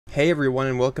Hey everyone,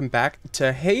 and welcome back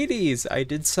to Hades. I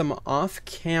did some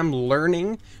off-cam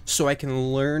learning so I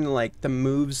can learn like the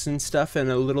moves and stuff,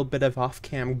 and a little bit of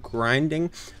off-cam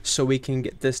grinding so we can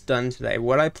get this done today.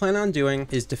 What I plan on doing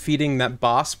is defeating that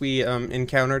boss we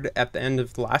encountered at the end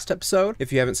of the last episode.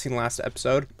 If you haven't seen the last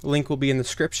episode, link will be in the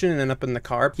description and up in the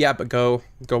card. Yeah, but go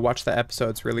watch the episode,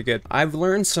 it's really good. I've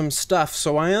learned some stuff,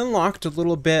 so I unlocked a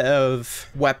little bit of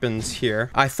weapons here.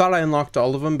 I thought I unlocked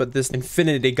all of them, but this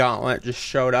infinity gauntlet just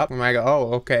showed up. And I go,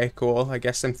 oh, okay, cool. I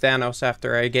guess I'm Thanos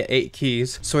after I get 8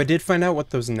 keys. So I did find out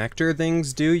what those nectar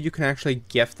things do. You can actually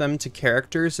gift them to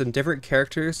characters, and different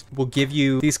characters will give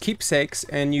you these keepsakes,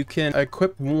 and you can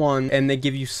equip one and they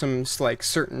give you some like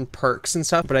certain perks and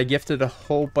stuff. But I gifted a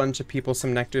whole bunch of people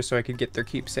some nectar so I could get their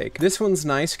keepsake. This one's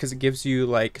nice because it gives you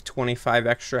like 25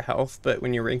 extra health, but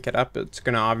when you rank it up, it's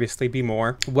gonna obviously be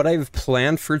more. What I've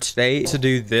planned for today to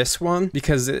do this one,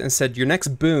 because it said your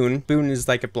next boon is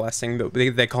like a blessing, but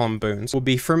they call them boons, will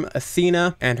be from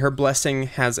Athena, and her blessing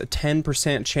has a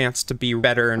 10% chance to be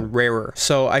better and rarer.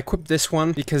 So I equipped this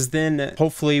one because then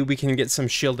hopefully we can get some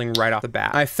shielding right off the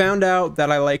bat. I found out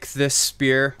that I like this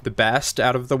spear the best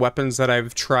out of the weapons that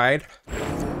I've tried.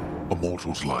 A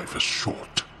mortal's life is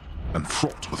short and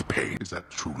fraught with pain. Is that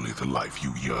truly the life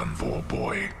you yearn for,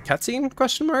 boy? Cutscene?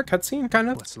 Question mark? Cutscene, kind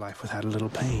of? What's life without a little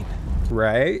pain?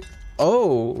 Right?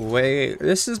 Oh, wait.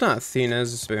 This is not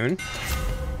Athena's boon.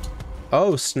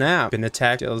 Oh, snap. An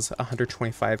attack deals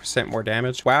 125% more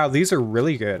damage. Wow, these are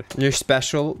really good. Your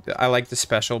special, I like the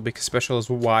special because special is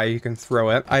why you can throw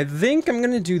it. I think I'm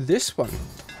gonna do this one.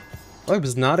 I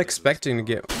was not expecting to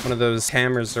get one of those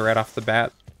hammers right off the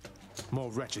bat. More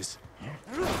wretches.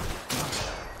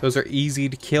 Those are easy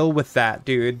to kill with that,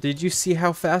 dude. Did you see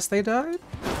how fast they died?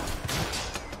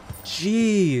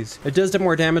 Jeez. It does do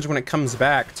more damage when it comes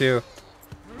back, too.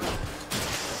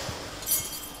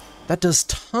 That does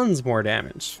tons more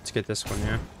damage. Let's get this one,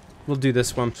 yeah. We'll do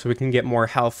this one so we can get more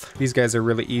health. These guys are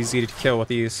really easy to kill with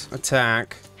these.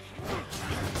 Attack.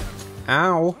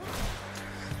 Ow.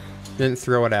 Didn't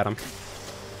throw it at him.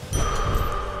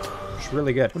 It's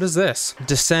really good. What is this?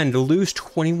 Descend. Lose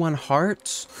 21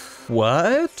 hearts?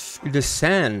 What?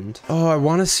 Descend. Oh, I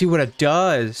want to see what it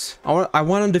does. I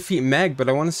want to defeat Meg, but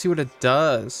I want to see what it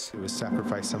does. It was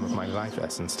sacrifice some of my life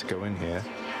essence to go in here.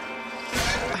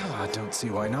 I don't see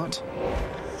why not.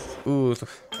 Ooh.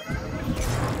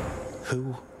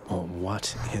 Who or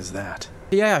what is that?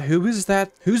 Yeah, who is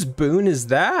that? Whose boon is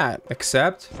that?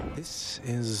 Except? This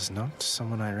is not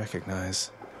someone I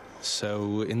recognize.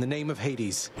 So, in the name of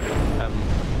Hades,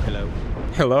 hello?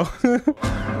 Hello?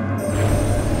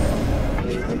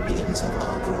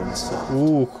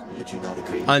 Ooh.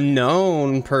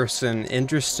 Unknown person.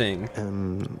 Interesting.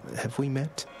 Have we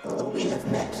met? We have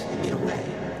met in a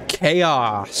way.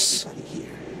 Chaos. Here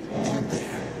and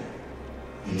there.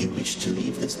 You wish to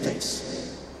leave this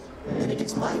place, and it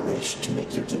is my wish to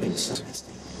make your doing so.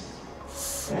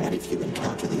 And if you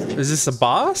encounter the other, Is this a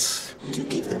boss? to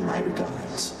give them my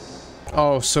regards.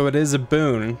 Oh, so it is a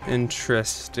boon.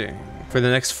 Interesting. For the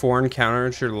next 4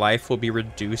 encounters, your life will be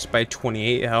reduced by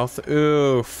 28 health.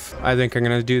 Oof. I think I'm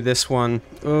gonna do this one.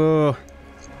 Ugh.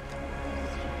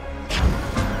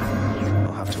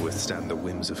 I'll have to withstand the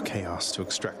whims of chaos to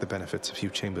extract the benefits a few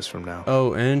chambers from now.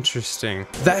 Oh, interesting.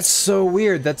 That's so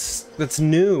weird. That's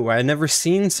new. I had never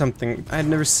seen something. I had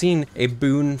never seen a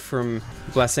boon from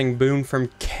blessing boon from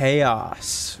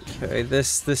chaos. Okay,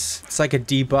 this it's like a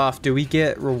debuff. Do we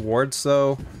get rewards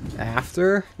though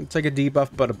after? It's like a debuff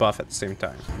but a buff at the same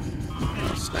time.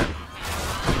 Oh, snap.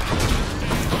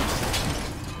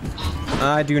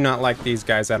 I do not like these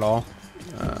guys at all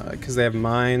because they have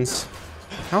mines.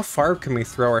 How far can we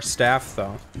throw our staff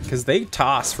though? Because they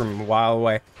toss from a while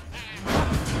away.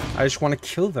 I just want to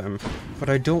kill them, but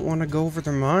I don't want to go over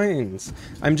their mines.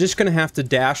 I'm just gonna have to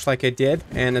dash like I did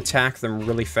and attack them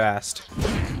really fast.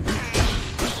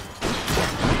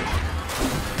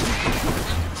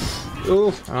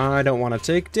 Ooh, I don't want to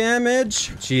take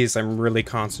damage. Jeez, I'm really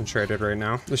concentrated right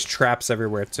now. There's traps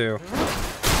everywhere too.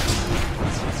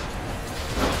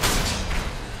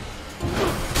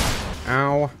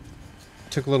 Ow.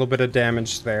 Took a little bit of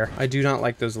damage there. I do not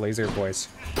like those laser boys.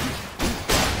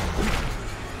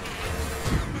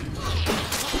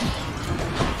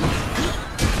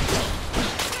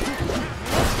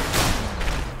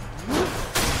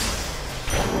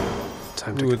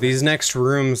 Ooh, these next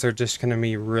rooms are just gonna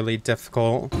be really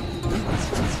difficult.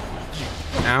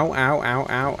 Ow, ow, ow,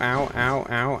 ow, ow, ow,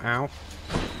 ow, ow.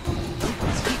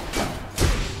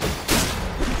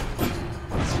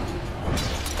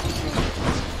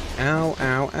 Ow,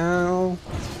 ow, ow.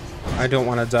 I don't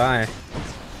want to die.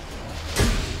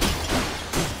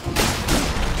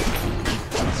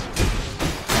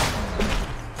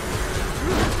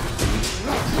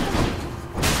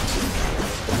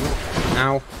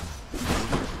 Ow.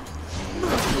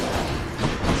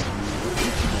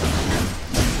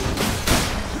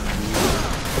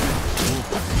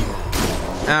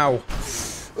 Ow.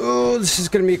 Oh, this is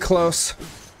gonna be close.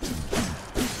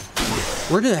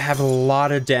 We're gonna have a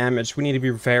lot of damage. We need to be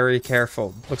very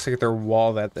careful. Looks like their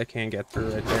wall that they can't get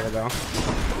through right there, though.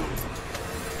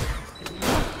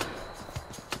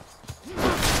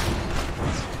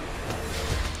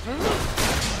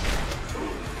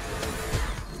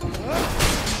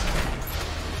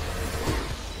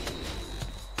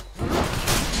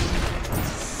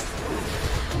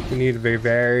 We need to be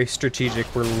very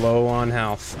strategic. We're low on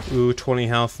health. Ooh, 20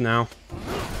 health now.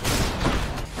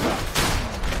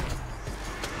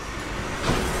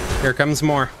 Here comes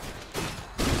more.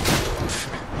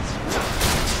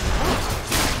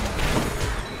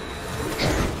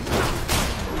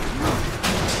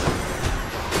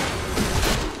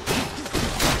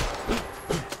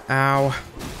 Ow.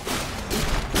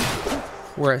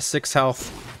 We're at 6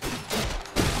 health.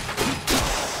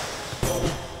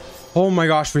 Oh my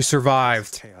gosh, we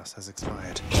survived. Chaos has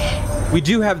expired. We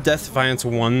do have Death Defiance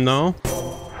 1 though.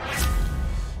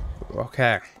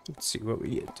 Okay, let's see what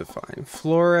we get. Define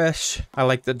Flourish. I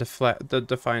like the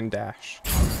Define Dash.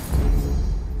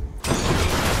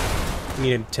 We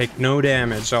need to take no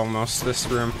damage almost this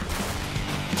room.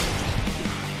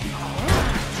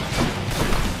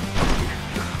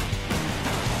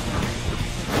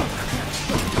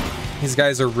 These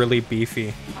guys are really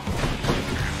beefy.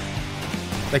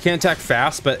 They can't attack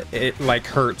fast, but it like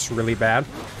hurts really bad.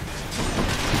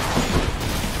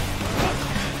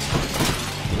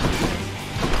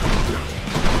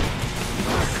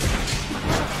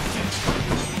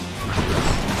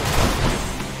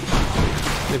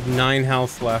 They have 9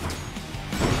 health left.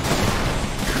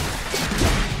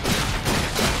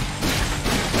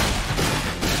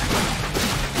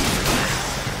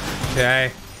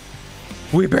 Okay.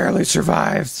 We barely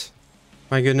survived.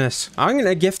 My goodness. I'm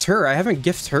gonna gift her. I haven't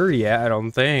gifted her yet, I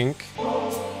don't think.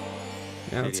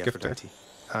 Yeah, let's gift her.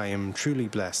 I am truly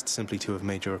blessed simply to have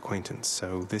made your acquaintance,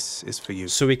 so this is for you.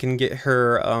 So we can get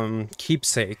her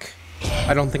keepsake.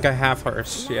 I don't think I have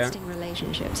hers yet. Lasting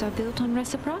relationships are built on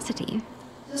reciprocity.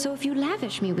 So if you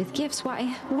lavish me with gifts,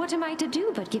 why, what am I to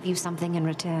do but give you something in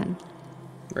return?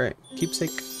 Right,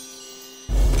 keepsake.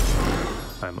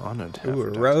 I'm honored. Ooh, a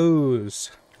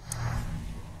rose.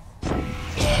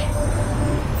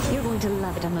 You're going to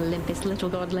love it on Olympus, little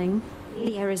godling.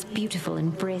 The air is beautiful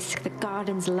and brisk, the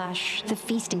gardens lush, the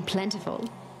feasting plentiful.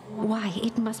 Why,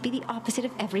 it must be the opposite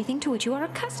of everything to which you are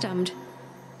accustomed.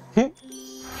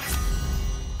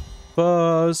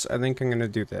 Buzz, I think I'm gonna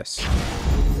do this.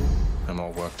 I'm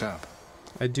all worked up.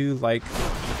 I do like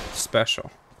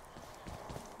special.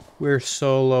 We're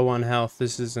so low on health,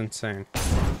 this is insane.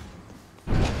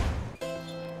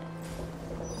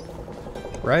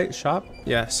 Right? Shop?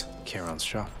 Yes. Charon's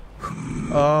shop.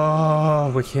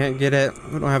 Oh, we can't get it.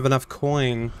 We don't have enough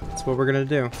coin. That's what we're gonna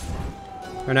do.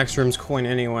 Our next room's coin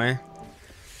anyway.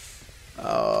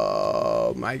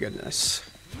 Oh my goodness.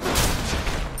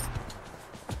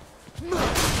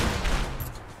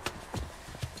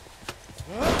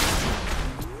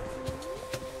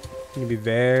 You need to be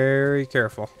very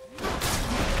careful.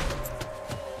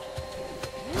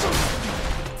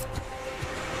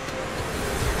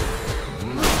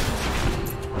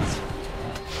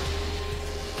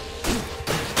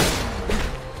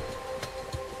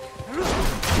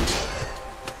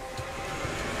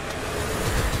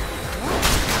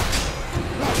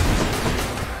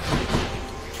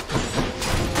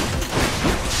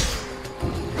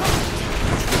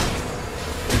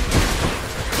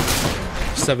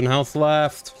 Seven health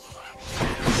left.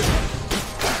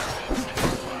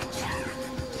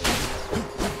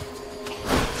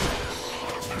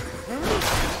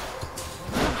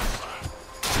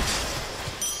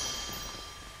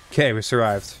 Okay, we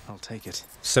survived. I'll take it.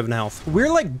 7 health. We're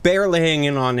like barely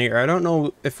hanging on here. I don't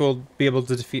know if we'll be able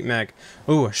to defeat Meg.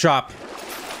 Ooh, a shop.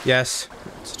 Yes,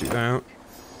 let's do that.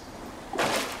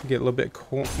 Get a little bit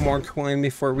more coin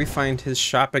before we find his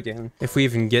shop again. If we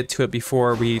even get to it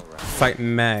before we fight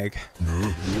Meg.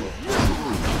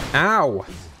 Ow!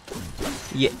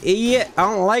 You idiot! I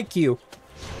don't like you.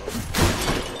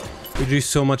 We do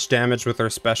so much damage with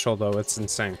our special though, it's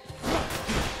insane.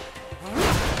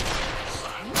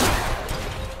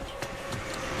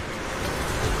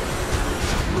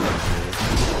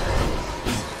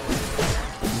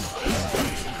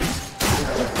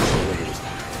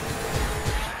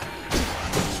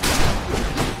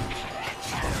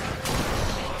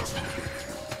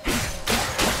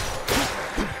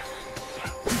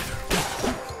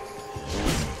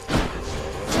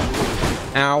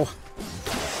 Ow.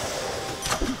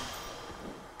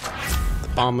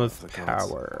 Palm of the gods.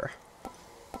 Power.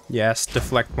 Yes,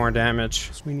 deflect more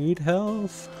damage. We need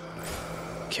health.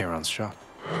 Charon's shop.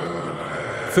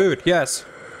 Food, yes.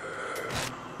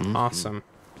 Awesome.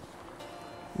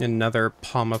 Another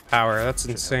Palm of Power. That's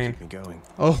insane. Keep me going.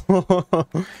 Oh,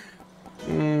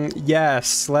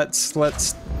 yes.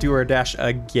 Let's do our dash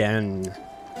again.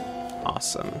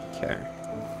 Awesome. Okay.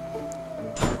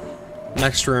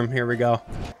 Next room. Here we go.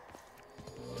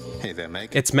 Hey there, Meg.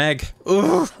 It's Meg.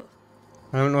 Ooh.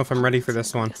 I don't know if I'm ready for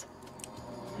this one.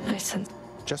 I sense.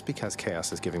 Just because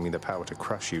Chaos is giving me the power to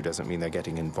crush you doesn't mean they're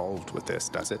getting involved with this,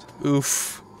 does it?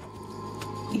 Oof.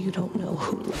 You don't know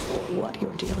who or what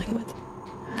you're dealing with.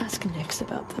 Ask Nyx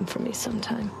about them for me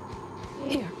sometime.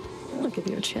 Here, I'll give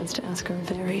you a chance to ask her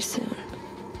very soon.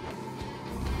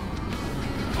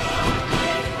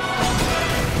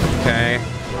 Okay.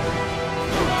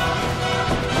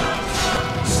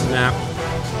 Snap.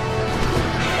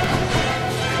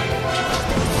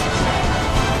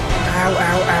 Ow, ow,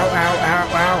 ow, ow, ow,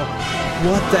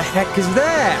 ow. What the heck is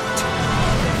that?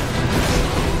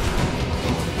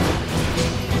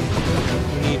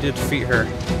 We need to defeat her.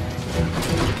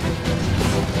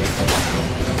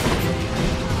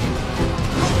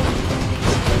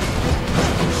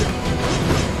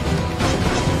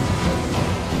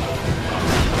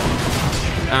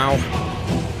 Ow.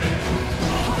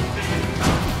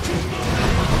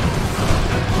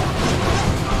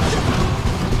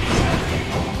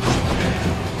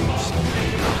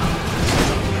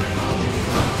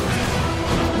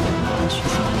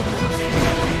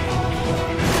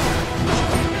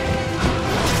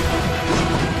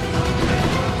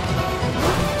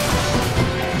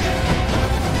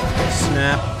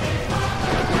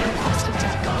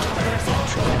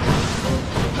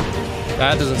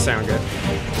 That doesn't sound good.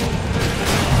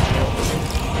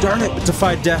 Darn it,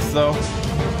 defied death though.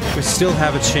 We still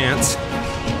have a chance.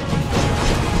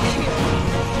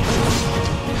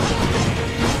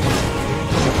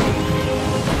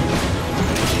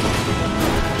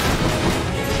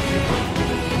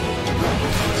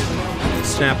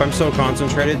 Snap, I'm so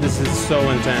concentrated. This is so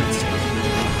intense.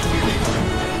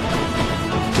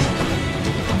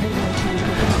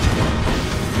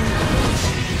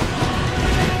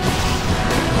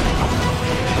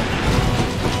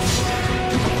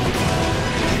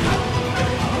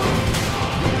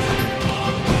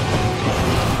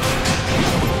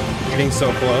 Getting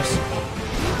so close.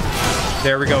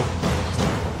 There we go.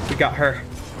 We got her.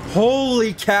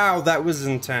 Holy cow, that was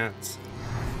intense.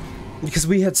 Because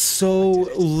we had so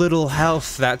little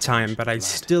health that time, but I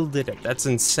still did it. That's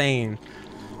insane.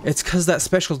 It's because that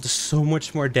special does so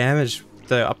much more damage.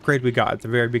 The upgrade we got at the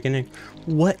very beginning.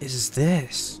 What is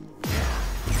this?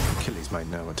 Achilles might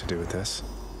know what to do with this.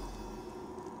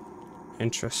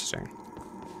 Interesting.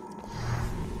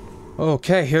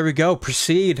 Okay, here we go.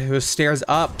 Proceed. It was stairs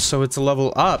up, so it's a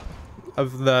level up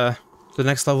of the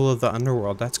next level of the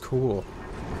underworld. That's cool.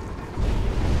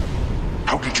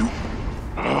 How did you?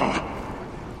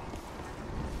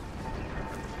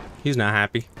 He's not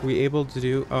happy. We able to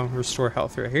do restore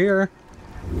health right here.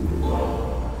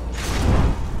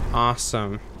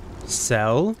 Awesome.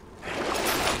 Sell.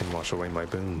 Can wash away my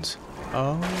boons.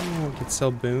 Oh, we can sell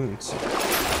boons.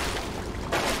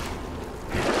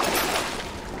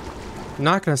 I'm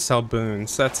not gonna sell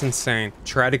boons. That's insane.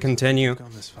 Try to continue.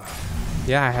 Gone this far.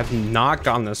 Yeah, I have not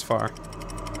gone this far.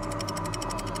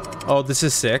 Oh, this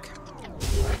is sick.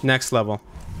 Next level.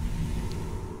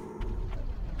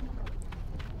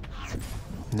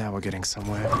 Now we're getting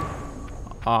somewhere.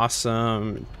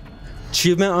 Awesome.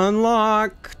 Achievement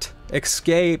unlocked.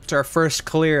 Escaped. Our first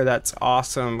clear. That's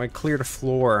awesome. We cleared a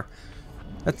floor.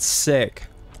 That's sick.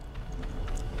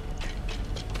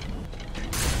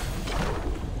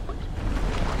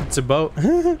 It's a boat.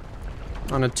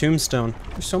 On a tombstone.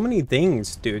 There's so many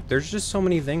things, dude. There's just so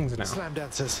many things now. Slam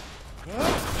dancers.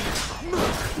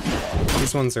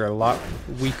 These ones are a lot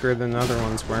weaker than other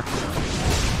ones were.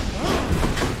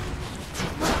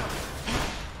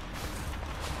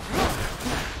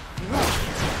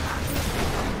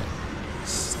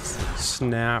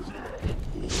 Snap.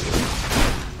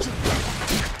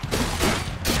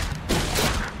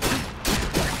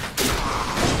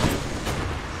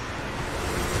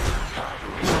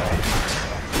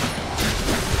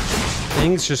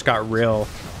 Things just got real.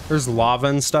 There's lava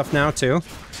and stuff now too.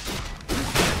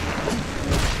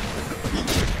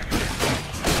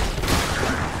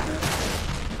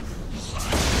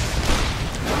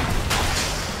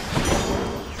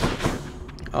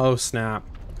 Oh snap.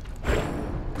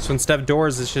 So instead of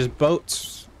doors, it's just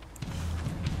boats.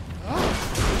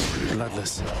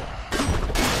 Bloodless.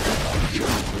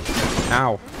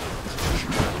 Ow.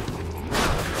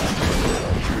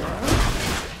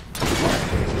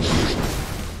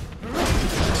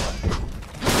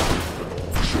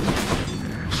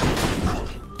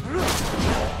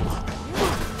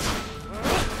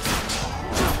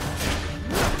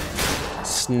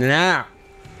 Snap!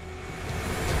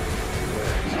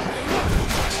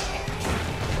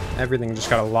 Everything just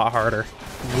got a lot harder,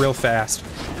 real fast.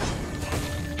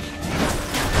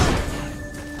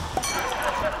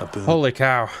 Holy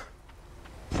cow.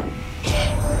 Oh,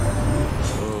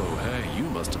 hey, you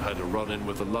must have had a run-in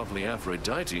with the lovely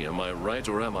Aphrodite, am I right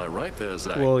or am I right there,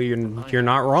 Zach? Well, you're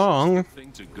not wrong.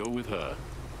 Thing to go with her.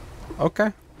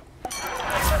 Okay.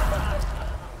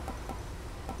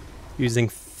 Using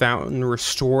fountain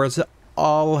restores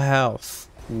all health.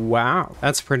 Wow,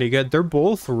 that's pretty good. They're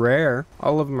both rare.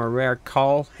 All of them are rare.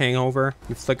 Call, hangover,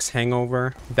 inflicts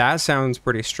hangover. That sounds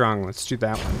pretty strong. Let's do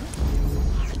that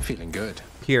one. Feeling good.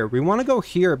 Here, we want to go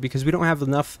here because we don't have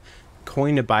enough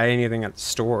coin to buy anything at the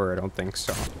store. I don't think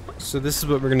so. So this is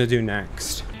what we're gonna do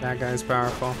next. That guy's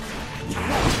powerful.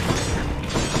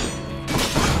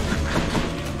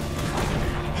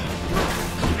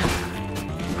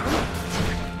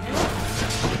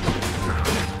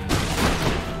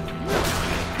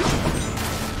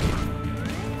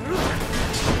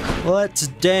 Let's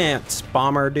dance,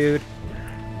 bomber dude.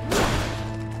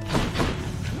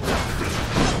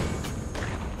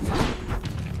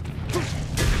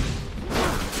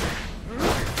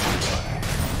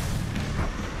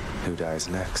 Who dies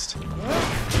next?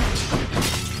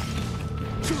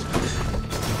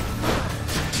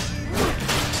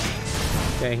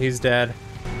 Okay, he's dead.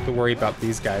 Don't worry about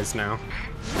these guys now.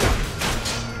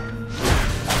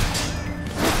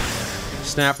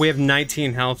 Snap, we have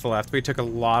 19 health left. We took a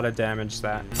lot of damage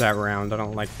that round. I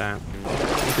don't like that.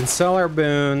 We can sell our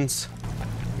boons.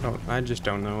 I just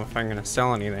don't know if I'm gonna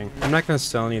sell anything. I'm not gonna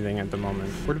sell anything at the moment.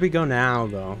 Where do we go now,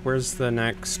 though? Where's the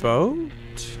next boat?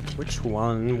 Which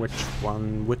one? Which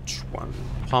one? Which one?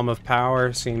 Palm of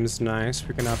Power seems nice.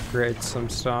 We can upgrade some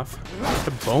stuff.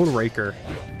 The Bone Raker.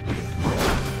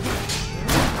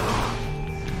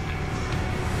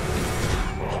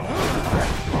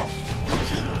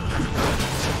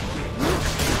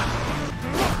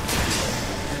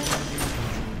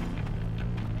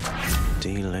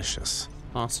 Delicious.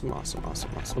 Awesome, awesome, awesome,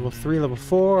 awesome. Level 3, level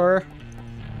 4.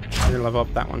 We're gonna level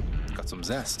up that one. Got some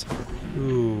zest.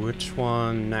 Ooh, which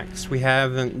one next? We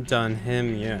haven't done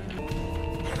him yet.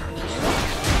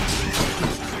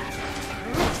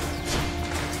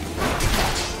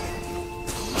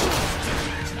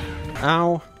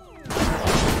 Ow.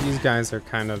 These guys are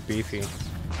kind of beefy.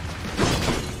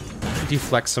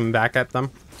 Deflect some back at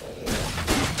them.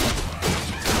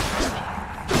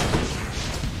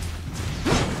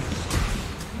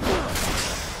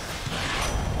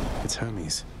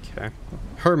 Hermes. Okay.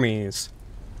 Hermes.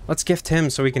 Let's gift him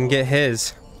so we can get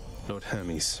his. Lord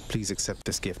Hermes, please accept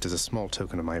this gift as a small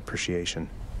token of my appreciation.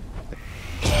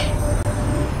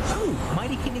 Oh,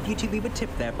 mighty keen of you to leave a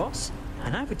tip there, boss.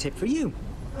 And I have a tip for you.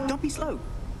 Don't be slow.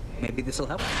 Maybe this'll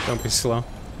help. Don't be slow.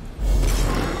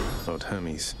 Lord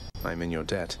Hermes, I'm in your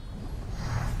debt.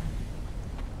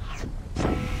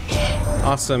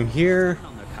 Awesome. Here.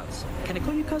 Can I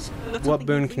call you cuz? What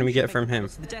boon can we get from him?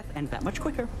 The death ends that much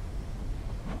quicker.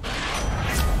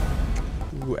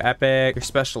 Ooh, epic. Your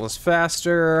special is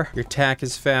faster. Your attack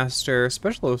is faster.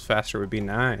 Special is faster would be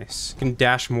nice. You can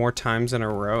dash more times in a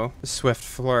row. The Swift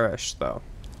Flourish, though.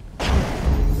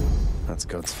 That's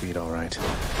Godspeed, all right.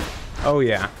 Oh,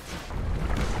 yeah.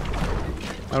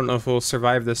 I don't know if we'll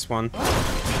survive this one. Burn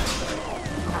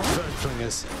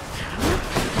fingers.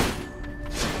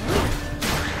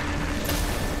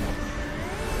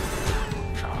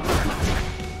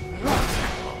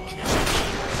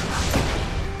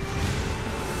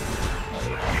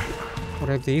 What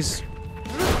are these?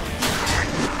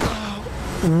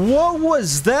 What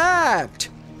was that?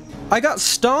 I got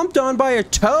stomped on by a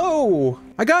toe.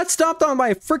 I got stomped on by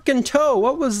a freaking toe.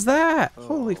 What was that?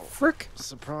 Holy frick.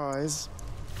 Surprise.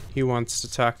 He wants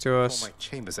to talk to us. Oh, my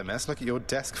chamber's a mess. Look at your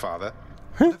desk, Father.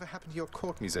 Whatever happened to your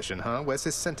court musician, huh? Where's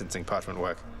his sentencing parchment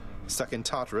work? Stuck in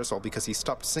Tartarus all because he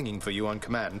stopped singing for you on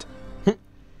command.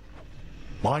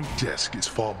 My desk is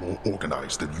far more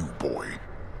organized than you, boy.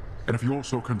 And if you're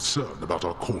so concerned about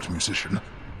our court musician,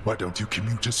 why don't you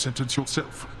commute his sentence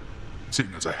yourself?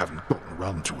 Seeing as I haven't gotten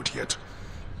around to it yet.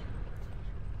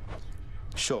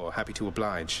 Sure, happy to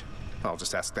oblige. I'll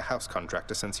just ask the house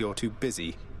contractor since you're too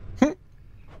busy.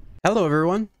 Hello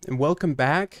everyone, and welcome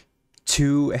back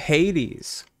to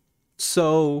Hades.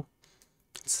 So,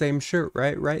 same shirt,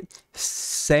 right?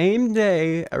 Same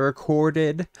day I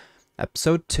recorded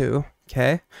episode 2,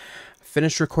 okay?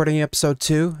 Finished recording episode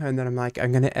 2, and then I'm like,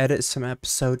 I'm gonna edit some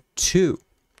episode 2.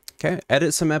 Okay,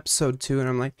 edit some episode 2, and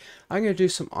I'm like, I'm gonna do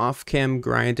some off-cam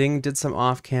grinding. Did some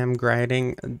off-cam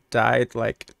grinding, died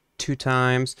like 2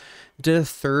 times, did a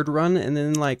 3rd run, and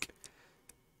then like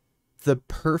the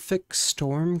perfect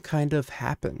storm kind of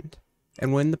happened.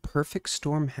 And when the perfect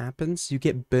storm happens, you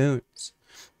get boons.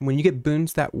 When you get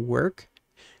boons that work,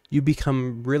 you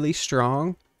become really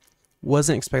strong.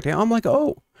 Wasn't expecting. I'm like,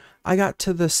 oh, I got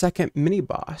to the 2nd mini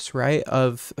boss, right,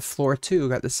 of floor 2.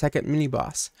 Got the 2nd mini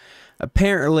boss.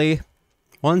 Apparently,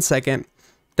 1 second,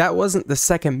 that wasn't the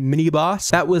 2nd mini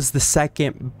boss. That was the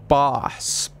 2nd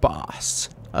boss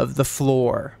of the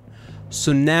floor.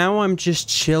 So now I'm just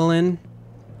chilling,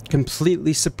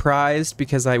 completely surprised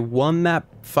because I won that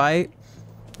fight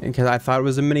and because I thought it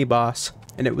was a mini boss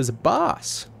and it was a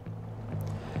boss.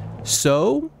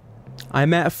 So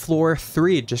I'm at floor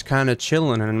 3 just kind of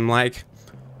chilling, and I'm like,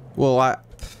 well,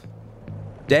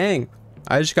 dang,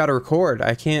 I just gotta record.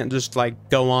 I can't just like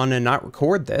go on and not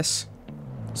record this.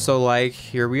 So like,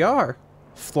 here we are,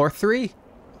 floor 3.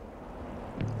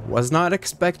 Was not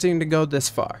expecting to go this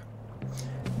far,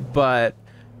 but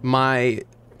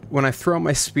when I throw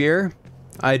my spear,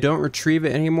 I don't retrieve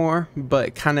it anymore, but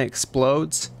it kind of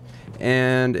explodes,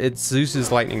 and it's Zeus's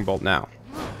lightning bolt now.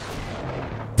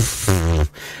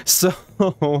 So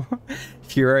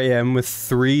here I am with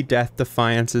 3 death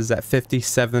defiances at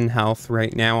 57 health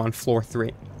right now on floor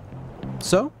 3.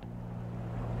 So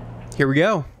here we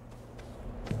go.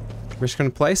 We're just gonna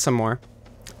play some more.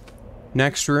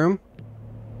 Next room,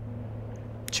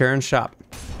 chair and shop.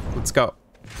 Let's go.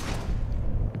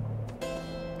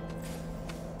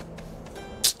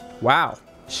 Wow,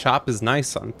 shop is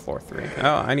nice on floor 3.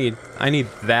 Oh, I need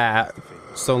that.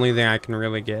 It's the only thing I can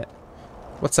really get.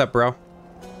 What's up, bro?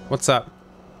 What's up?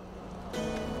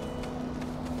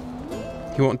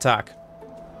 He won't talk.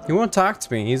 He won't talk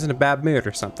to me. He's in a bad mood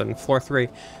or something. Floor 3.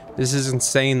 This is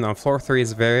insane though. Floor 3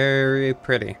 is very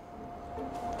pretty.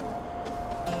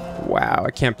 Wow,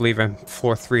 I can't believe I'm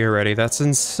floor 3 already. That's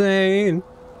insane.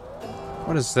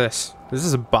 What is this? Is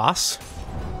this a boss?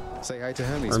 Say hi to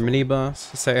Hermes. Or mini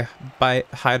boss? Say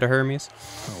hi to Hermes.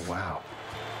 Oh, wow.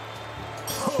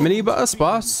 Mini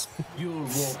boss. You'll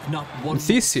walk not one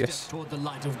Theseus. step toward the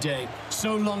light of day,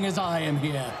 so long as I am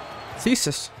here.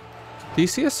 Theseus.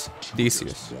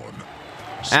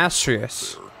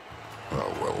 Astrius.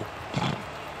 Oh, well.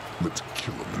 Let's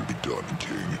kill him and be done,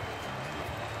 King.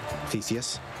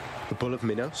 Theseus, the Bull of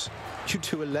Minos. You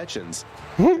two are legends.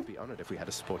 I'd be honored if we had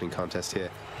a sporting contest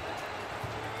here.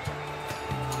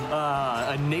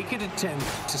 A naked attempt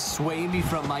to sway me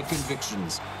from my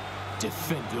convictions.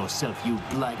 Defend yourself, you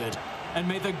blackguard, and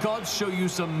may the gods show you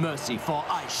some mercy, for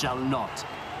I shall not.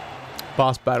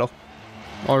 Boss battle.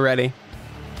 Already.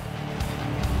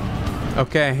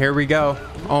 Okay, here we go.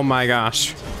 Oh my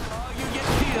gosh.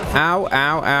 Ow,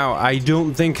 ow, ow. I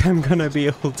don't think I'm gonna be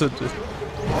able to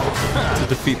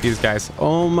defeat these guys.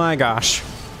 Oh my gosh.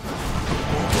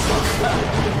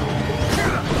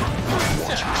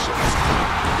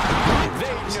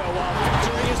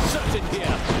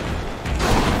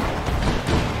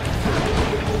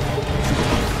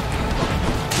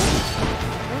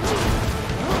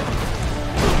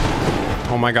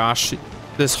 Oh my gosh,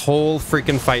 this whole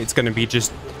freaking fight is gonna be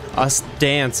just us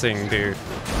dancing, dude.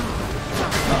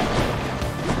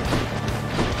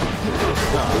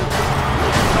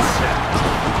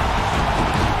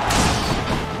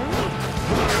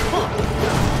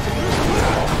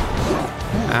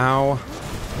 Ow.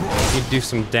 Need to do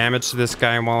some damage to this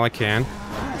guy while I can.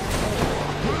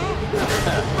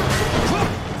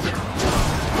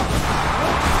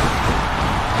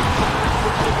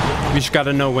 We just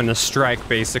gotta know when to strike,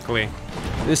 basically.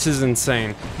 This is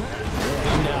insane.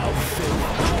 Now, Phil,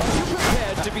 you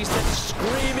prepared to be sent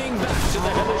screaming back to the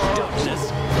hellish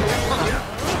darkness.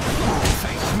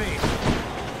 Face me.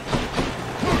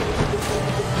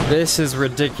 This is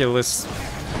ridiculous.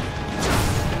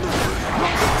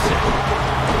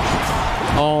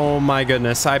 Oh my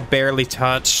goodness, I barely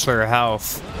touched her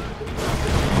health.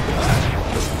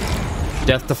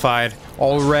 Death defied.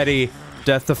 Already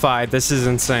death defied. This is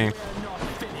insane.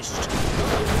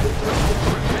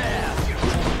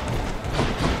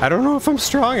 I don't know if I'm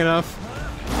strong enough.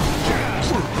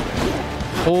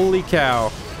 Holy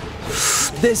cow.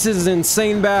 This is an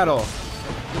insane battle.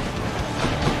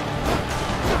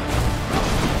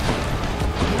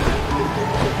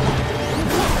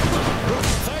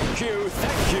 Thank you,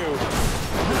 thank you.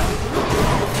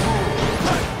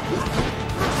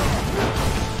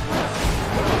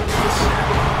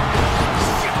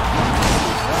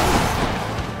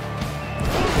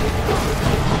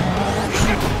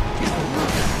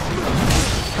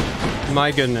 My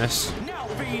goodness. Now,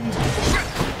 fiend.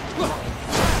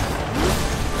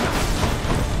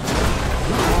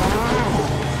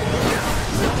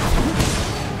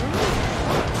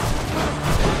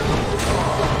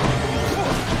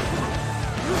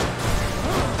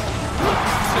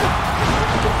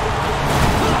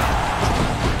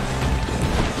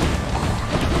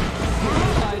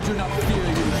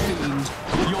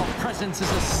 presence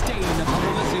is a stain upon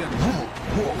Elysium.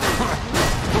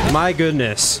 My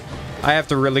goodness. I have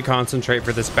to really concentrate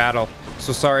for this battle.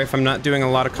 So sorry if I'm not doing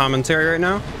a lot of commentary right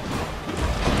now.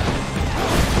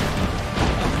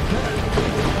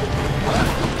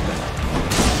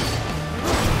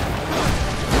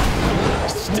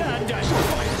 Stand and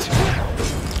fight.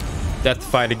 Death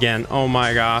fight again. Oh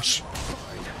my gosh.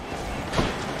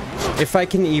 If I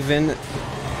can even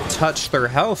touch their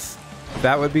health,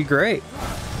 that would be great.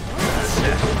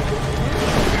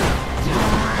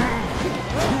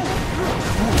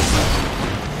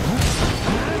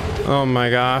 Oh my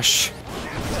gosh.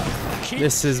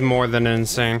 This is more than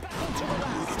insane.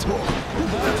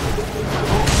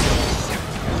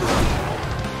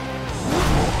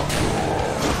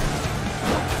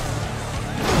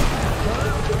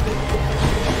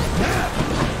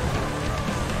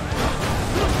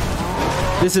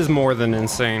 This is more than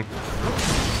insane.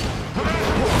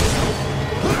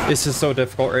 This is so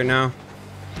difficult right now.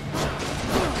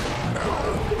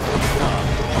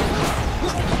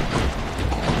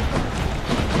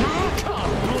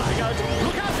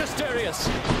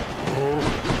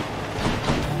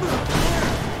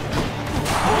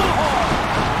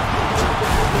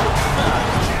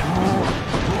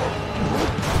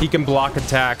 He can block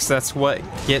attacks. That's what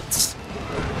gets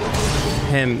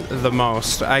him the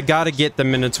most. I gotta get the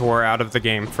Minotaur out of the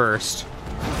game first.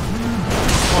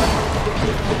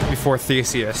 Before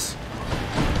Theseus.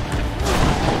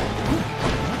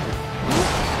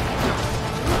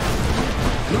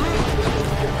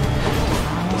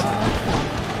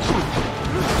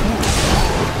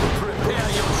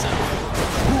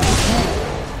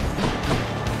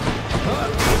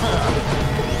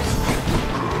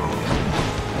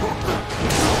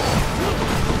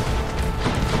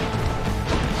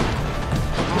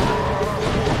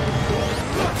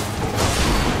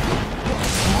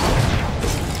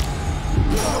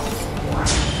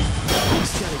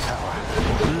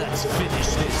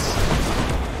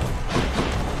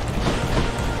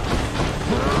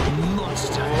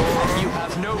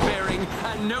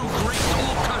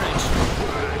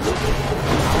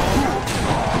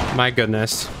 My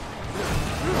goodness.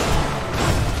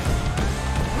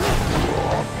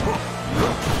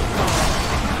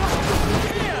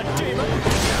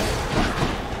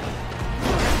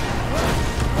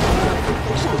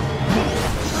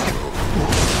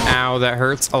 Ow, that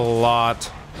hurts a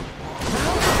lot.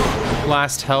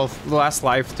 Last health, last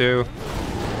life too.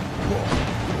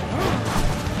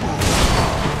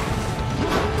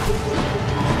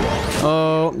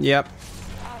 Oh, yep.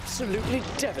 Absolutely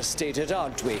devastated,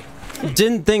 aren't we?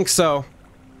 Didn't think so.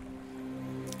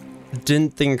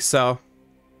 Didn't think so.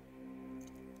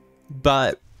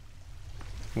 But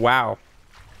wow.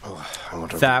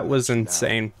 That was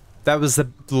insane. That was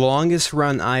the longest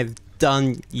run I've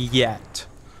done yet.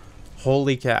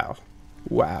 Holy cow.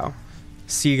 Wow.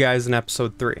 See you guys in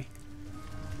episode 3.